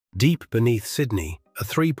Deep beneath Sydney, a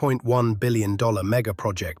 $3.1 billion mega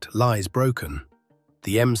project lies broken.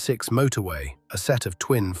 The M6 Motorway, a set of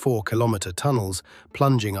twin 4-kilometre tunnels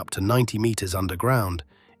plunging up to 90 metres underground,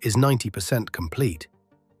 is 90% complete.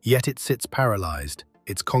 Yet it sits paralyzed,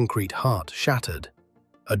 its concrete heart shattered.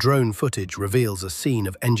 A drone footage reveals a scene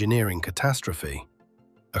of engineering catastrophe.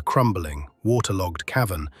 A crumbling, waterlogged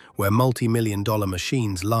cavern where multi-million-dollar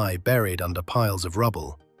machines lie buried under piles of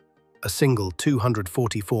rubble. A single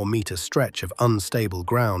 244-metre stretch of unstable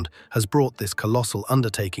ground has brought this colossal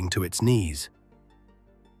undertaking to its knees.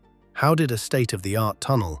 How did a state-of-the-art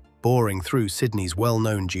tunnel, boring through Sydney's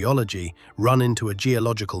well-known geology, run into a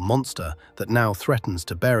geological monster that now threatens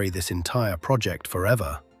to bury this entire project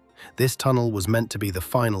forever? This tunnel was meant to be the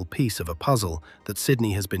final piece of a puzzle that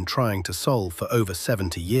Sydney has been trying to solve for over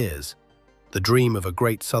 70 years. The dream of a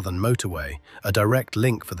Great Southern Motorway, a direct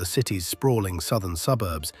link for the city's sprawling southern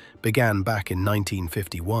suburbs, began back in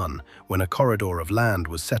 1951 when a corridor of land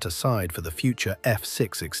was set aside for the future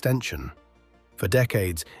M6 extension. For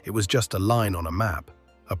decades, it was just a line on a map,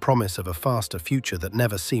 a promise of a faster future that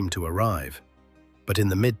never seemed to arrive. But in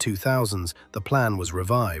the mid-2000s, the plan was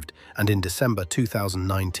revived, and in December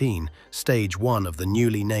 2019, Stage 1 of the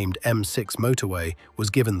newly named M6 Motorway was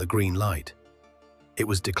given the green light. It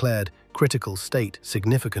was declared critical state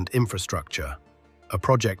significant infrastructure, a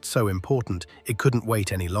project so important it couldn't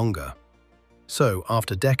wait any longer. So,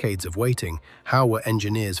 after decades of waiting, how were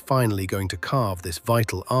engineers finally going to carve this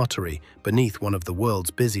vital artery beneath one of the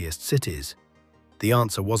world's busiest cities? The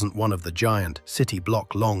answer wasn't one of the giant,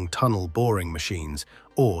 city-block-long tunnel boring machines,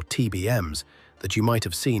 or TBMs, that you might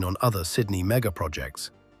have seen on other Sydney mega-projects.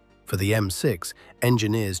 For the M6,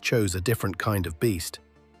 engineers chose a different kind of beast,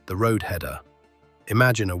 the road header.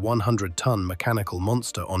 Imagine a 100-ton mechanical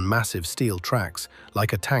monster on massive steel tracks,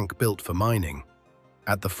 like a tank built for mining.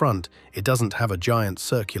 At the front, it doesn't have a giant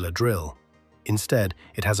circular drill. Instead,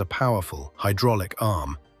 it has a powerful, hydraulic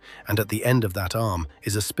arm, and at the end of that arm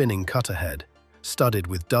is a spinning cutter head, studded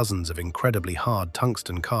with dozens of incredibly hard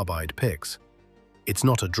tungsten carbide picks. It's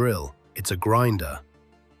not a drill, it's a grinder.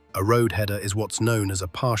 A road header is what's known as a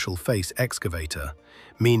partial face excavator,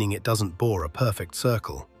 meaning it doesn't bore a perfect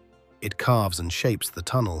circle. It carves and shapes the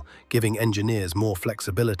tunnel, giving engineers more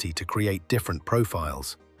flexibility to create different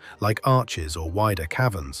profiles, like arches or wider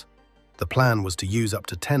caverns. The plan was to use up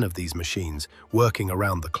to 10 of these machines, working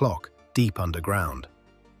around the clock, deep underground.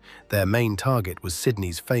 Their main target was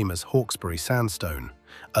Sydney's famous Hawkesbury sandstone,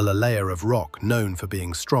 a layer of rock known for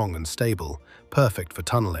being strong and stable, perfect for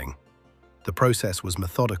tunneling. The process was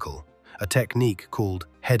methodical, a technique called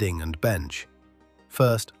heading and bench.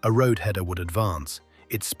 First, a road header would advance,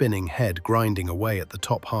 its spinning head grinding away at the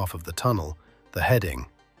top half of the tunnel, the heading.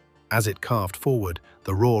 As it carved forward,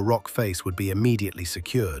 the raw rock face would be immediately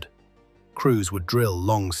secured. Crews would drill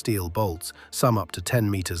long steel bolts, some up to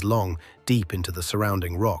 10 meters long, deep into the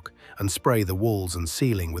surrounding rock, and spray the walls and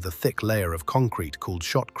ceiling with a thick layer of concrete called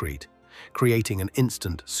shotcrete, creating an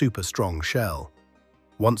instant, super-strong shell.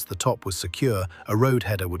 Once the top was secure, a road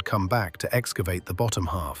header would come back to excavate the bottom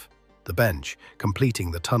half, the bench,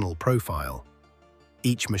 completing the tunnel profile.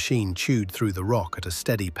 Each machine chewed through the rock at a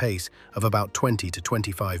steady pace of about 20 to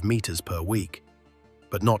 25 meters per week.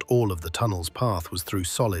 But not all of the tunnel's path was through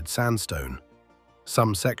solid sandstone.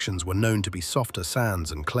 Some sections were known to be softer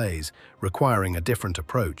sands and clays, requiring a different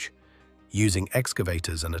approach, using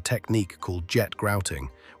excavators and a technique called jet grouting,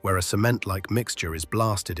 where a cement-like mixture is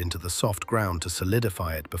blasted into the soft ground to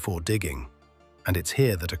solidify it before digging. And it's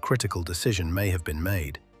here that a critical decision may have been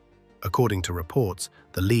made. According to reports,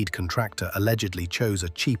 the lead contractor allegedly chose a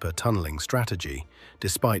cheaper tunneling strategy,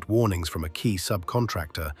 despite warnings from a key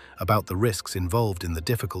subcontractor about the risks involved in the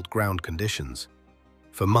difficult ground conditions.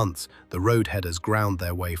 For months, the road headers ground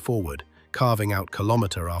their way forward, carving out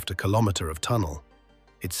kilometre after kilometre of tunnel.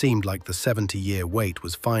 It seemed like the 70-year wait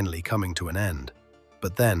was finally coming to an end.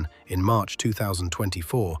 But then, in March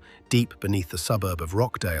 2024, deep beneath the suburb of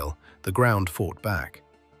Rockdale, the ground fought back.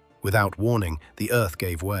 Without warning, the earth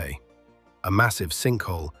gave way. A massive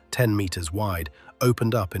sinkhole, 10 meters wide,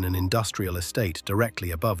 opened up in an industrial estate directly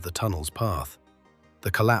above the tunnel's path. The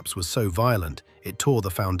collapse was so violent, it tore the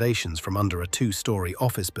foundations from under a 2-story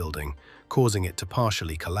office building, causing it to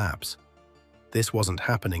partially collapse. This wasn't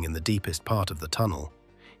happening in the deepest part of the tunnel.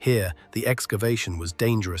 Here, the excavation was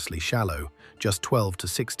dangerously shallow, just 12 to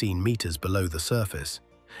 16 meters below the surface,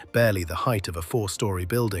 barely the height of a 4-story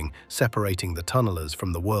building separating the tunnelers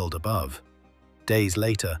from the world above. Days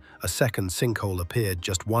later, a second sinkhole appeared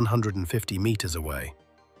just 150 meters away.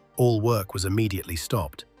 All work was immediately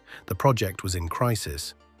stopped. The project was in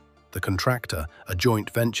crisis. The contractor, a joint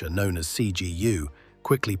venture known as CGU,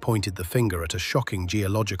 quickly pointed the finger at a shocking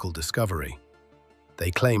geological discovery.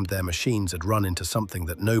 They claimed their machines had run into something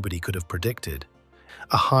that nobody could have predicted: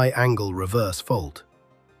 a high-angle reverse fault.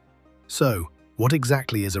 So, what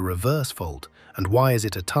exactly is a reverse fault, and why is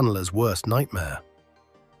it a tunneler's worst nightmare?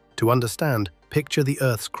 To understand, picture the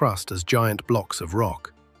Earth's crust as giant blocks of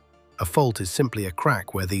rock. A fault is simply a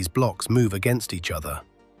crack where these blocks move against each other.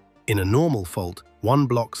 In a normal fault, one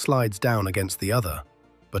block slides down against the other,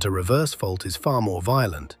 but a reverse fault is far more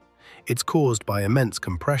violent. It's caused by immense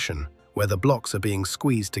compression, where the blocks are being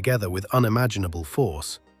squeezed together with unimaginable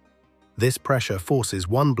force. This pressure forces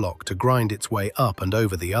one block to grind its way up and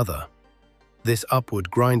over the other. This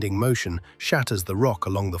upward grinding motion shatters the rock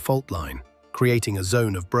along the fault line, creating a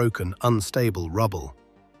zone of broken, unstable rubble.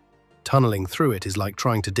 Tunneling through it is like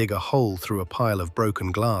trying to dig a hole through a pile of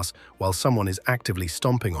broken glass while someone is actively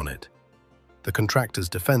stomping on it. The contractor's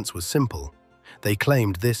defense was simple. They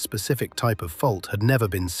claimed this specific type of fault had never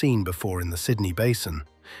been seen before in the Sydney Basin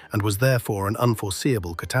and was therefore an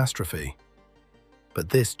unforeseeable catastrophe. But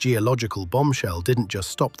this geological bombshell didn't just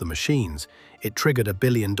stop the machines, it triggered a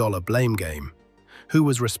billion-dollar blame game. Who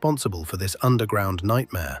was responsible for this underground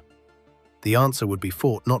nightmare? The answer would be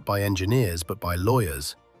fought not by engineers but by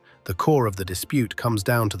lawyers. The core of the dispute comes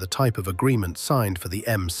down to the type of agreement signed for the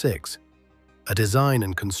M6. A design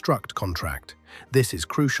and construct contract. This is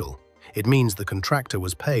crucial. It means the contractor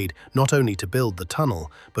was paid not only to build the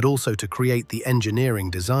tunnel, but also to create the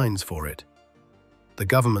engineering designs for it. The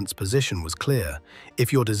government's position was clear.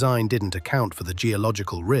 If your design didn't account for the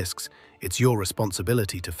geological risks, it's your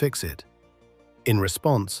responsibility to fix it. In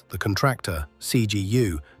response, the contractor,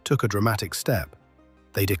 CGU, took a dramatic step.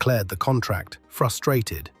 They declared the contract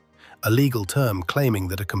frustrated, a legal term claiming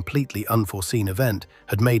that a completely unforeseen event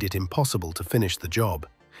had made it impossible to finish the job,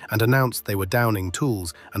 and announced they were downing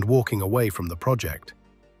tools and walking away from the project.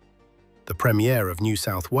 The Premier of New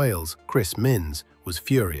South Wales, Chris Minns, was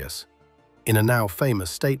furious. In a now famous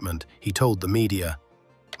statement, he told the media,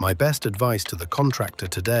 "My best advice to the contractor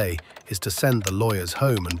today is to send the lawyers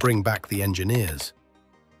home and bring back the engineers."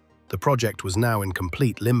 The project was now in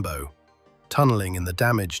complete limbo. Tunneling in the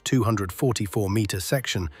damaged 244-metre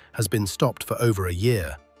section has been stopped for over a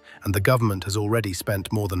year, and the government has already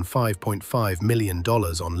spent more than $5.5 million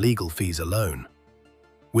on legal fees alone.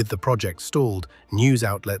 With the project stalled, news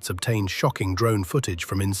outlets obtained shocking drone footage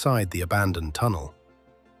from inside the abandoned tunnel.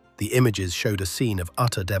 The images showed a scene of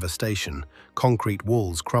utter devastation, concrete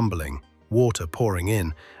walls crumbling, water pouring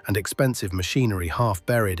in, and expensive machinery half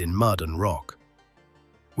buried in mud and rock.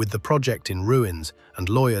 With the project in ruins and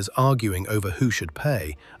lawyers arguing over who should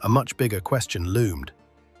pay, a much bigger question loomed.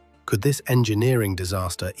 Could this engineering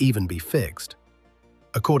disaster even be fixed?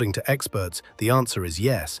 According to experts, the answer is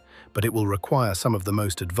yes, but it will require some of the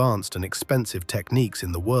most advanced and expensive techniques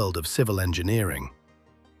in the world of civil engineering.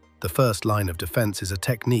 The first line of defense is a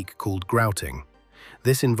technique called grouting.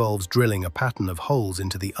 This involves drilling a pattern of holes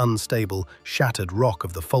into the unstable, shattered rock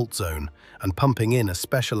of the fault zone and pumping in a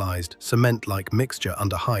specialized, cement-like mixture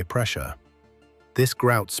under high pressure. This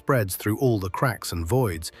grout spreads through all the cracks and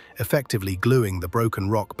voids, effectively gluing the broken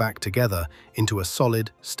rock back together into a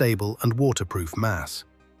solid, stable, and waterproof mass.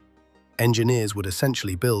 Engineers would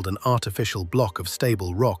essentially build an artificial block of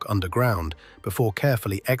stable rock underground before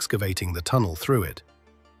carefully excavating the tunnel through it.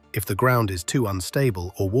 If the ground is too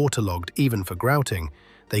unstable or waterlogged even for grouting,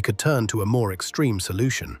 they could turn to a more extreme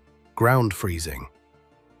solution: ground freezing.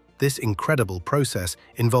 This incredible process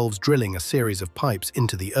involves drilling a series of pipes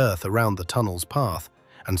into the earth around the tunnel's path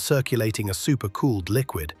and circulating a supercooled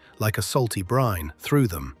liquid, like a salty brine, through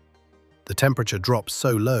them. The temperature drops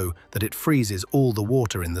so low that it freezes all the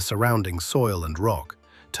water in the surrounding soil and rock,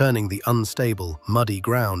 turning the unstable, muddy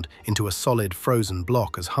ground into a solid frozen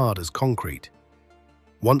block as hard as concrete.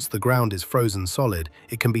 Once the ground is frozen solid,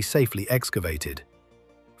 it can be safely excavated.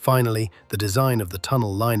 Finally, the design of the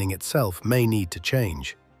tunnel lining itself may need to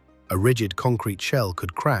change. A rigid concrete shell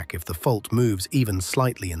could crack if the fault moves even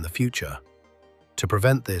slightly in the future. To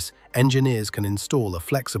prevent this, engineers can install a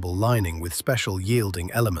flexible lining with special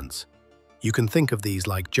yielding elements. You can think of these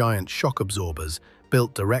like giant shock absorbers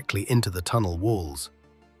built directly into the tunnel walls.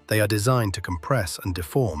 They are designed to compress and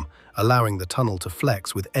deform, allowing the tunnel to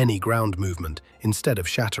flex with any ground movement instead of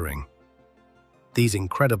shattering. These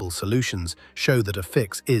incredible solutions show that a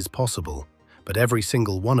fix is possible, but every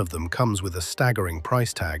single one of them comes with a staggering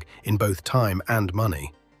price tag in both time and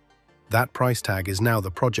money. That price tag is now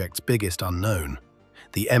the project's biggest unknown.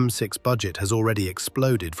 The M6 budget has already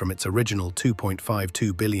exploded from its original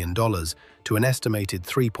 $2.52 billion to an estimated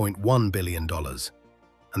 $3.1 billion,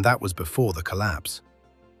 and that was before the collapse.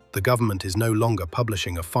 The government is no longer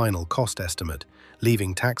publishing a final cost estimate,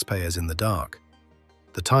 leaving taxpayers in the dark.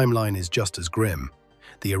 The timeline is just as grim.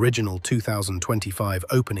 The original 2025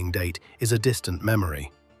 opening date is a distant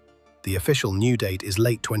memory. The official new date is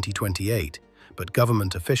late 2028, but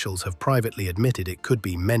government officials have privately admitted it could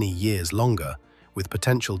be many years longer, with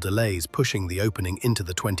potential delays pushing the opening into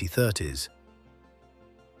the 2030s.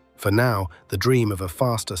 For now, the dream of a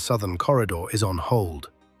faster southern corridor is on hold.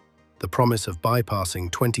 The promise of bypassing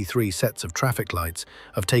 23 sets of traffic lights,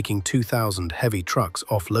 of taking 2,000 heavy trucks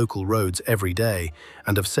off local roads every day,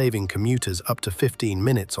 and of saving commuters up to 15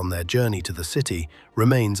 minutes on their journey to the city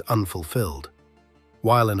remains unfulfilled.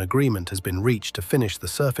 While an agreement has been reached to finish the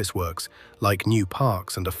surface works, like new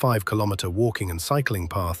parks and a 5-kilometer walking and cycling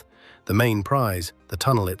path, the main prize, the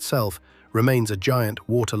tunnel itself, remains a giant,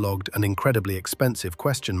 waterlogged and incredibly expensive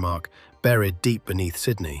question mark buried deep beneath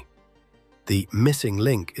Sydney. The missing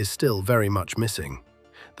link is still very much missing.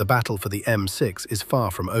 The battle for the M6 is far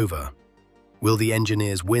from over. Will the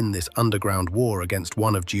engineers win this underground war against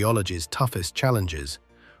one of geology's toughest challenges?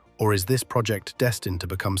 Or is this project destined to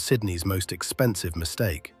become Sydney's most expensive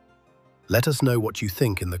mistake? Let us know what you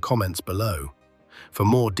think in the comments below. For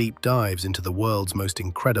more deep dives into the world's most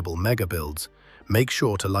incredible mega builds, make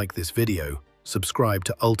sure to like this video, subscribe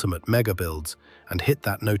to Ultimate Mega Builds, and hit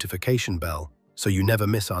that notification bell so you never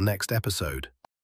miss our next episode.